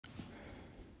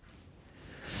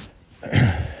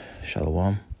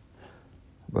Shalom.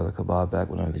 Brother Kabah back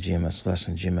with another GMS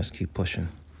lesson. GMS keep pushing.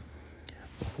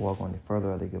 Before I go any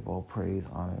further, I give all praise,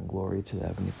 honor, and glory to the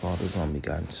Heavenly Father's only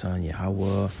begotten Son,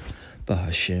 Yahweh,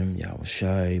 Bahashim, Yahweh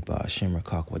Shai, Bahashim,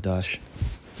 Rakak Wadash.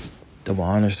 Double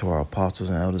honors to our apostles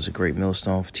and elders, a great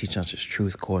millstone for teaching us its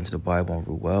truth according to the Bible and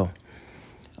rule well.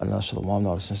 Allah Shalom,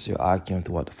 all the sincere Akim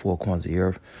throughout the four corners of the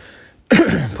earth,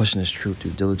 pushing this truth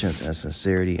through diligence and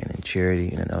sincerity and in charity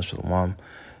and in El Shalom.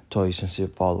 To all you sincere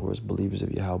followers, believers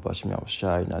of Yahweh Bahashim, Yahweh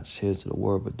Shai, not just hearers of the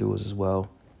word, but doers as well.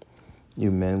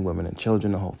 You men, women, and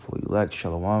children, the hopeful elect,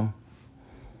 Shalom.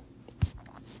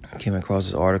 Came across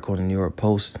this article in the New York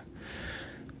Post.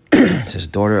 His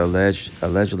daughter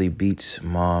allegedly beats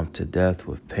mom to death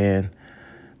with pan,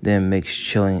 then makes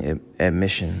chilling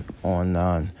admission on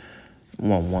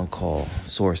 911 call.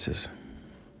 Sources.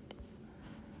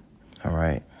 All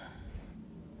right.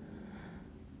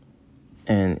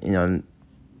 And, you know,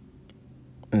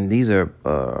 and these are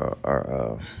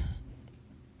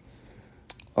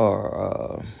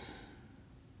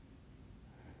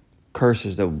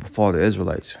curses that would befall the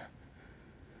Israelites.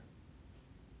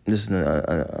 This is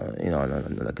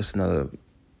I guess another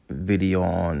video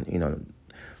on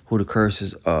who the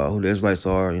curses, who the Israelites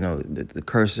are. The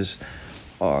curses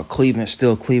are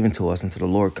still cleaving to us until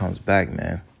the Lord comes back,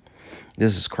 man.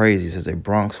 This is crazy. It says a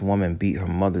Bronx woman beat her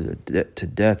mother to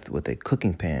death with a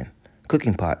cooking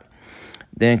pot.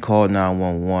 Then called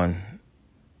 911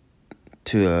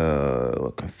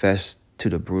 to confess to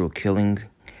the brutal killing.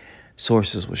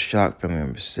 Sources were shocked. Family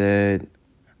members said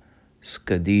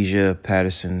Khadijah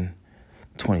Patterson,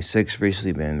 26,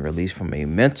 recently been released from a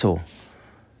mental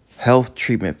health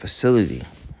treatment facility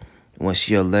when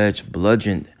she alleged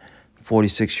bludgeoned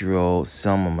 46-year-old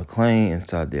Selma McLean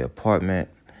inside their apartment.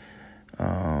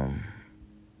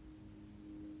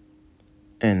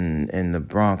 In the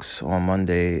Bronx on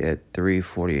Monday at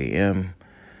 3:40 a.m.,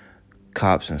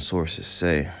 cops and sources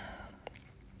say.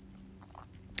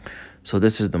 So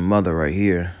this is the mother right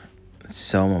here.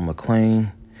 Selma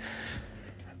McLean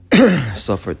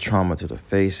suffered trauma to the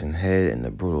face and head in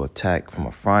the brutal attack from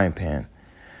a frying pan.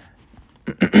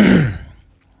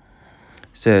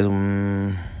 Says, let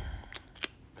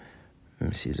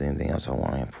me see if there's anything else I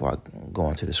want to before I go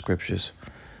into the scriptures.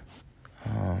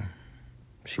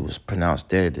 She was pronounced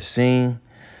dead at the scene.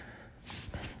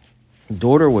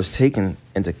 Daughter was taken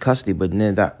into custody, but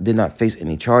did not face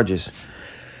any charges.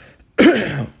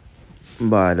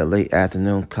 By the late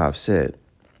afternoon, cops said.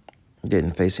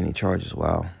 Didn't face any charges.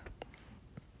 Wow.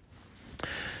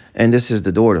 And this is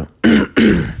the daughter.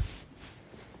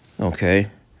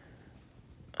 Okay.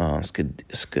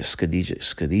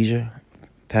 Khadijah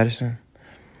Patterson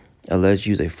alleged to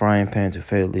use a frying pan to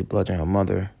fatally bludgeon her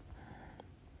mother.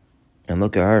 And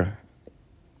look at her.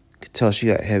 You could tell she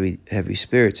got heavy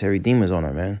spirits, heavy demons on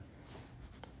her, man.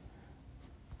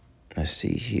 Let's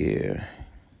see here.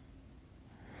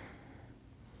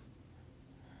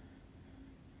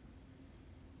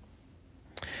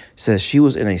 Says she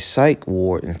was in a psych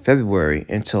ward in February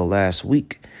until last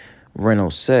week,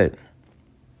 Reynolds said.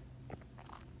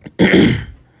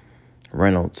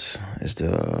 Reynolds is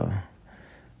the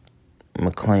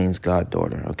McLean's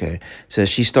goddaughter, okay? Says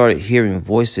she started hearing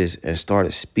voices and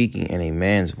started speaking in a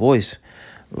man's voice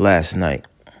last night.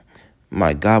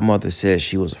 My godmother said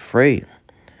she was afraid.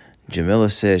 Jamila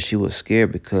said she was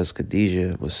scared because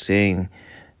Khadijah was saying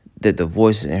that the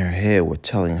voices in her head were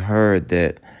telling her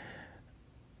that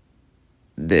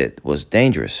was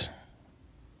dangerous.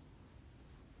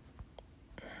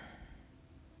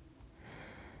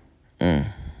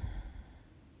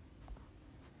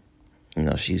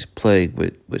 She's plagued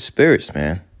with spirits,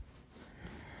 man.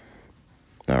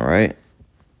 All right.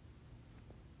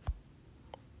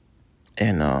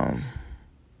 And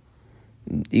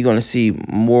you're going to see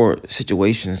more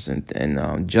situations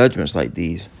and judgments like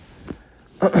these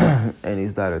in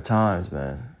these latter times,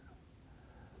 man.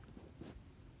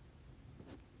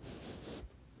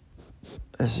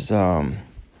 This is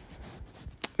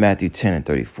Matthew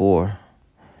 10:34. It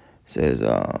says,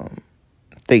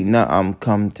 think not I'm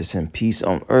come to send peace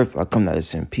on earth. I come not to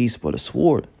send peace, but a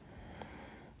sword.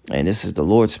 And this is the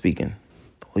Lord speaking.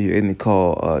 Who you even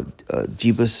call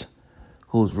Jebus,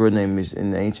 whose real name is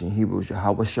in the ancient Hebrew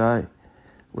Yahweh Shai,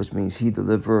 which means he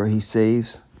deliverer, he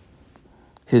saves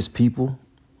his people.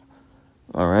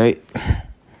 All right. I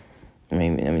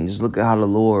mean, just look at how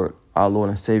our Lord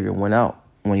and Savior, went out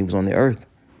when he was on the earth.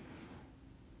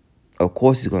 Of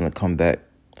course, he's going to come back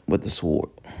with the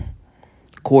sword.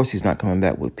 Of course, he's not coming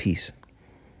back with peace,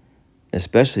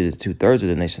 especially the 2/3 of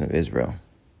the nation of Israel.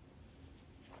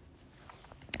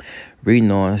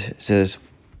 Reading on, it says,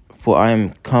 for I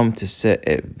am come to set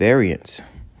at variance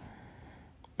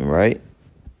right?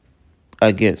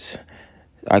 Against,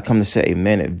 I come to set a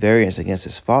man at variance against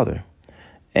his father,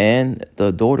 and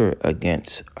the daughter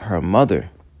against her mother.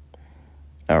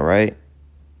 All right.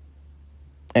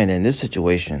 And in this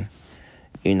situation,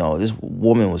 this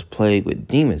woman was plagued with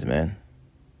demons, man.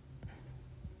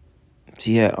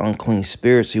 She had unclean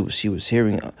spirits. She was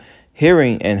hearing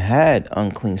and had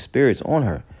unclean spirits on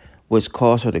her, which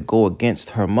caused her to go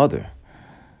against her mother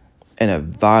in a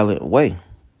violent way.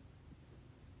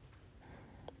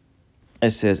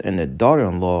 It says, and the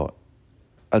daughter-in-law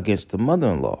against the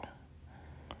mother-in-law,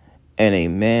 and a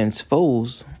man's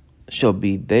foes shall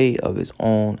be they of his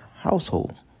own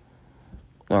household.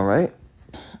 All right.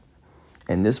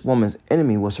 And this woman's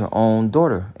enemy was her own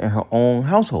daughter and her own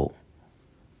household.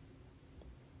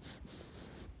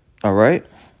 All right.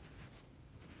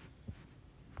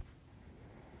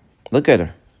 Look at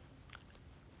her.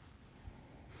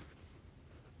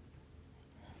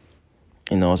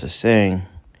 It's a saying,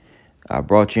 I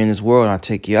brought you in this world and I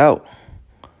take you out.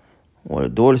 Well, the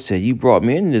daughter said, you brought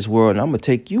me into this world and I'm going to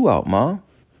take you out, Mom.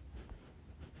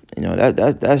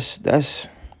 That's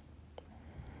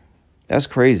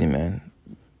crazy, man.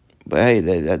 But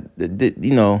hey,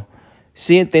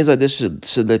 seeing things like this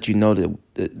should let you know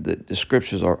that the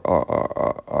scriptures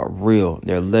are real.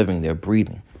 They're living. They're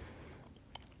breathing.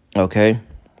 Okay,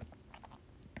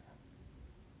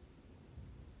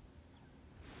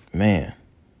 man.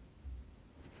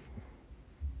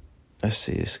 Let's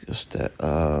see. It's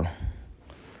that.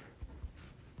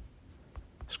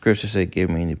 Scripture said, "Give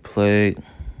me any plague,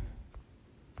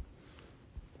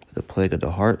 the plague of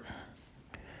the heart."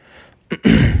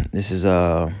 This is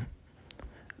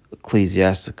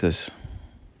Ecclesiasticus.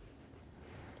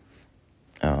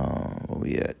 Where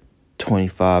we at?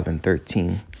 25 and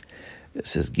 13. It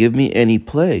says, "Give me any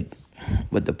plague,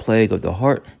 but the plague of the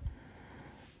heart."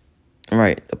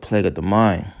 Right, the plague of the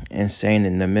mind, insane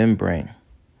in the membrane.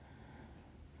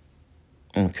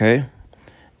 Okay,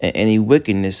 and any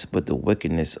wickedness, but the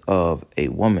wickedness of a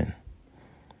woman,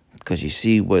 because you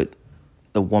see what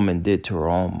the woman did to her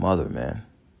own mother, man.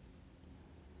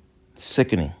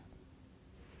 Sickening.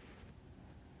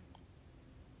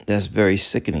 That's very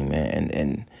sickening, man.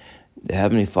 And the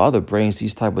Heavenly Father brings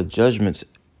these type of judgments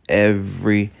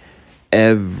every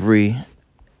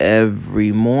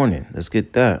morning. Let's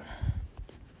get that.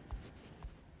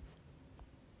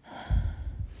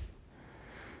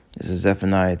 This is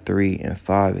Zephaniah 3 and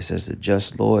 5. It says, the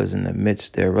just Lord is in the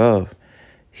midst thereof.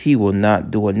 He will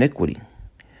not do iniquity.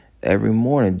 Every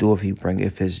morning doeth he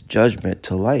bringeth his judgment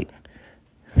to light.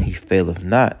 He faileth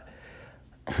not,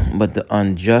 but the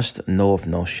unjust knoweth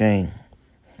no shame.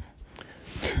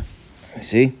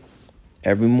 See,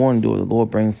 every morning doeth the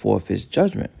Lord bring forth his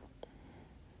judgment.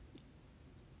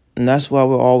 And that's why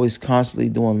we're always constantly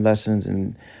doing lessons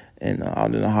and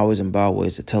out in the highways and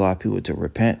byways to tell our people to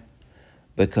repent.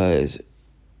 Because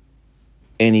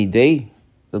any day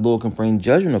the Lord can bring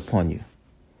judgment upon you.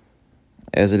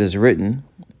 As it is written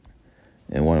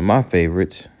in one of my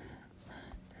favorites,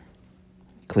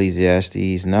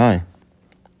 Ecclesiastes 9.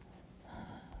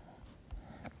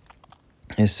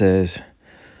 It says,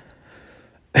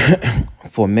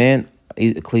 for man,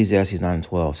 Ecclesiastes 9 and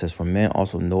 12 says, for man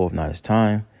also knoweth not his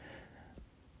time,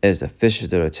 as the fishes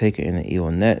that are taken in the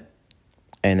evil net,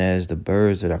 and as the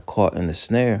birds that are caught in the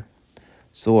snare,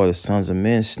 so are the sons of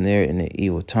men snared in the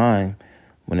evil time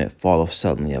when it falleth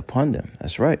suddenly upon them.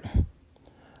 That's right.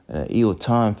 And an evil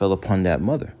time fell upon that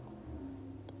mother.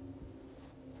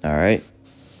 All right.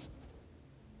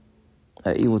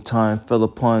 That evil time fell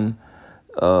upon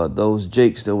those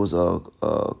jakes that was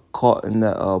caught in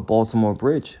that Baltimore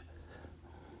bridge.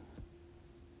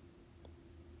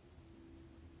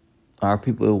 Our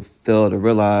people fail to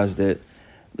realize that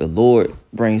the Lord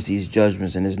brings these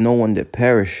judgments and there's no one that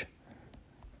perish,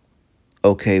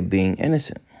 okay, being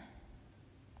innocent.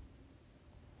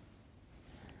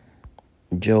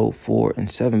 Job 4 and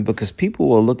 7, because people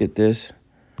will look at this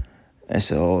and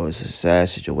say, oh, it's a sad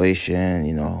situation,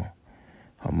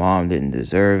 her mom didn't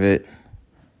deserve it.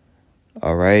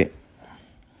 All right.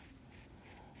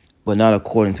 But not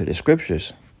according to the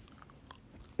scriptures.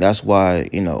 That's why,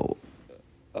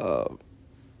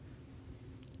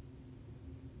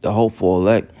 the hopeful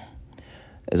elect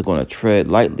is going to tread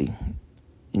lightly,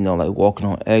 like walking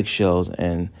on eggshells,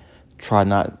 and try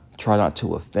not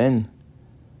to offend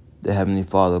the Heavenly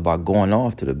Father by going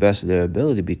off to the best of their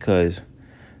ability, because,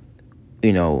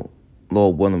 Lord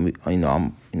willing,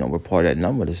 we're part of that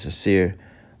number, the sincere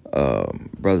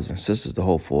brothers and sisters, the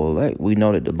hopeful elect. We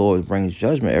know that the Lord brings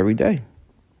judgment every day,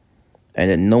 and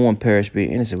that no one perish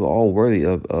being innocent. We're all worthy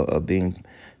of being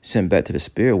sent back to the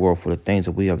spirit world for the things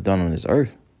that we have done on this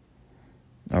earth.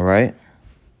 All right.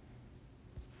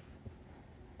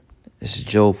 This is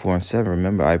Job 4:7.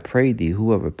 Remember, I pray thee,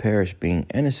 whoever perish being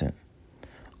innocent,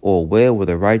 or where were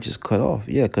the righteous cut off?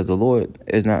 Yeah, because the Lord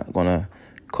is not going to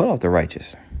cut off the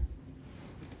righteous.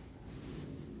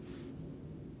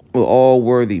 We're all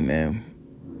worthy, man.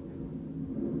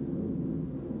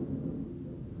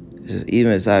 This is,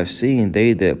 even as I've seen,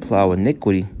 they that plow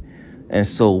iniquity and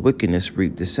sow wickedness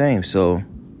reap the same. So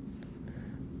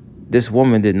this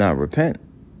woman did not repent,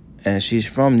 and she's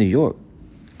from New York.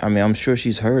 I mean, I'm sure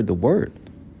she's heard the word.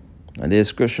 I did a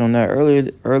scripture on that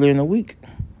earlier in the week.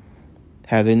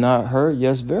 Have they not heard?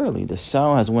 Yes, verily. The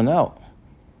sound has went out.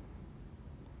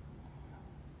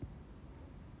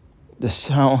 The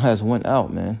sound has went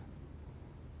out, man.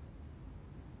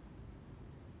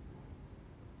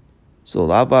 So a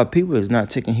lot of our people is not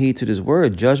taking heed to this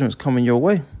word. Judgment's coming your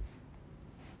way.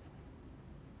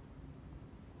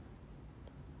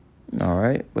 All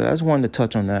right. But I just wanted to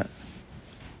touch on that.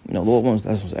 You know, Lord wants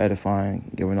us was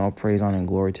edifying, giving all praise, honor, and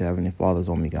glory to Heavenly Father's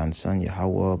only begotten Son,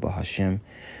 Yahweh, Bahashem,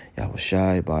 Yahweh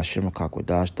Shai, Bahashem,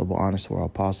 Akakwadash, double honors to our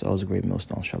apostle, Elder Great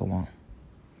Millstone, Shalom.